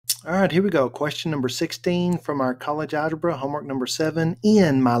All right, here we go. Question number 16 from our college algebra, homework number 7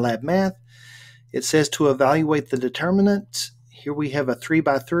 in MyLab Math. It says to evaluate the determinant. Here we have a 3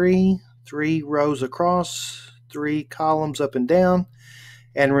 by 3, 3 rows across, 3 columns up and down.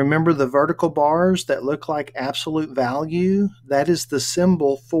 And remember the vertical bars that look like absolute value? That is the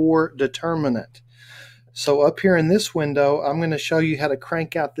symbol for determinant. So up here in this window, I'm going to show you how to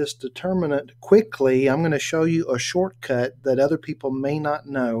crank out this determinant quickly. I'm going to show you a shortcut that other people may not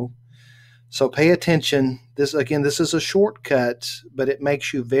know. So pay attention. This is a shortcut, but it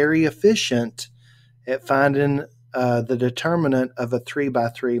makes you very efficient at finding the determinant of a 3 by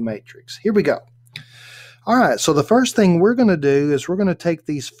 3 matrix. Here we go. All right, so the first thing we're going to do is we're going to take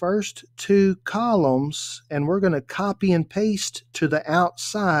these first 2 columns and we're going to copy and paste to the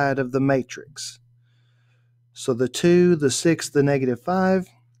outside of the matrix. So the 2, the 6, the -5,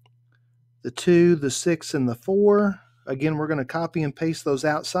 the 2, the 6, and the 4. Again, we're going to copy and paste those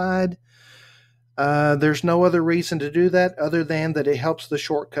outside. There's no other reason to do that other than that it helps the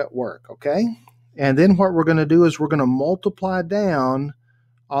shortcut work, okay? And then what we're going to do is we're going to multiply down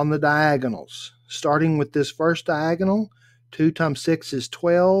on the diagonals. Starting with this first diagonal, 2 times 6 is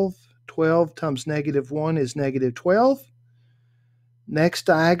 12. 12 times -1 is -12. Next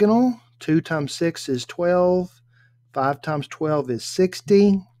diagonal, 2 times 6 is 12. 5 times 12 is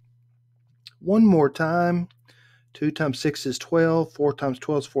 60. One more time, 2 times 6 is 12. 4 times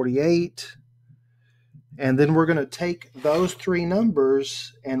 12 is 48. And then we're going to take those 3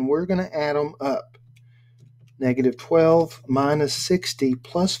 numbers and we're going to add them up. -12 minus 60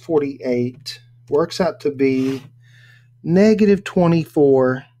 plus 48 works out to be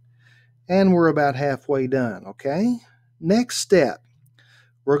 -24, and we're about halfway done, okay? Next step,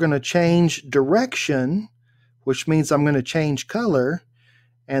 we're going to change direction, which means I'm going to change color,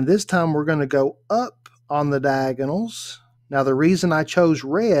 and this time we're going to go up on the diagonals. Now, the reason I chose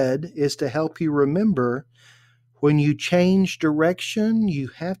red is to help you remember when you change direction, you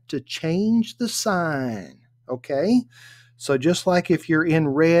have to change the sign, okay? So just like if you're in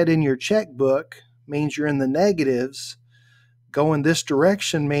red in your checkbook, means you're in the negatives, going this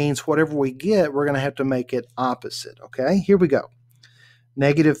direction means whatever we get, we're going to have to make it opposite, okay? Here we go.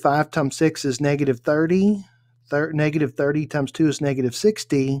 -5 times 6 is -30. -30 times 2 is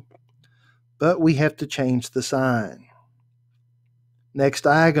 -60, but we have to change the sign. Next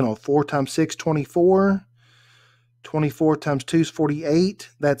diagonal, 4 times 6, 24. 24 times 2 is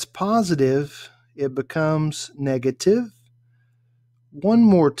 48. That's positive. It becomes negative. One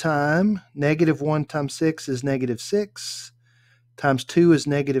more time, -1 times 6 is -6. Times 2 is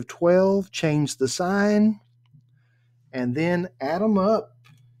 -12. Change the sign. And then add them up.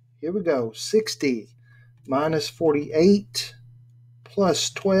 Here we go. 60 minus 48 plus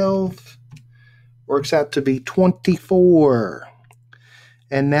 12 works out to be 24.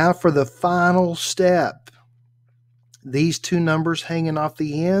 And now for the final step. These 2 numbers hanging off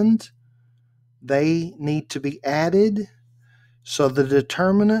the end, they need to be added. So the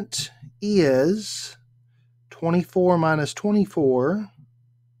determinant is 24 minus 24,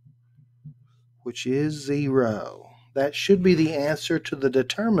 which is 0. That should be the answer to the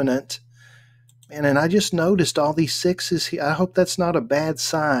determinant. And I just noticed all these 6s here. I hope that's not a bad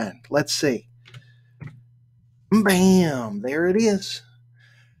sign. Let's see. Bam! There it is.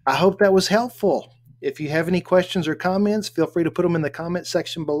 I hope that was helpful. If you have any questions or comments, feel free to put them in the comment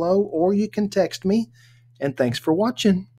section below, or you can text me. And thanks for watching.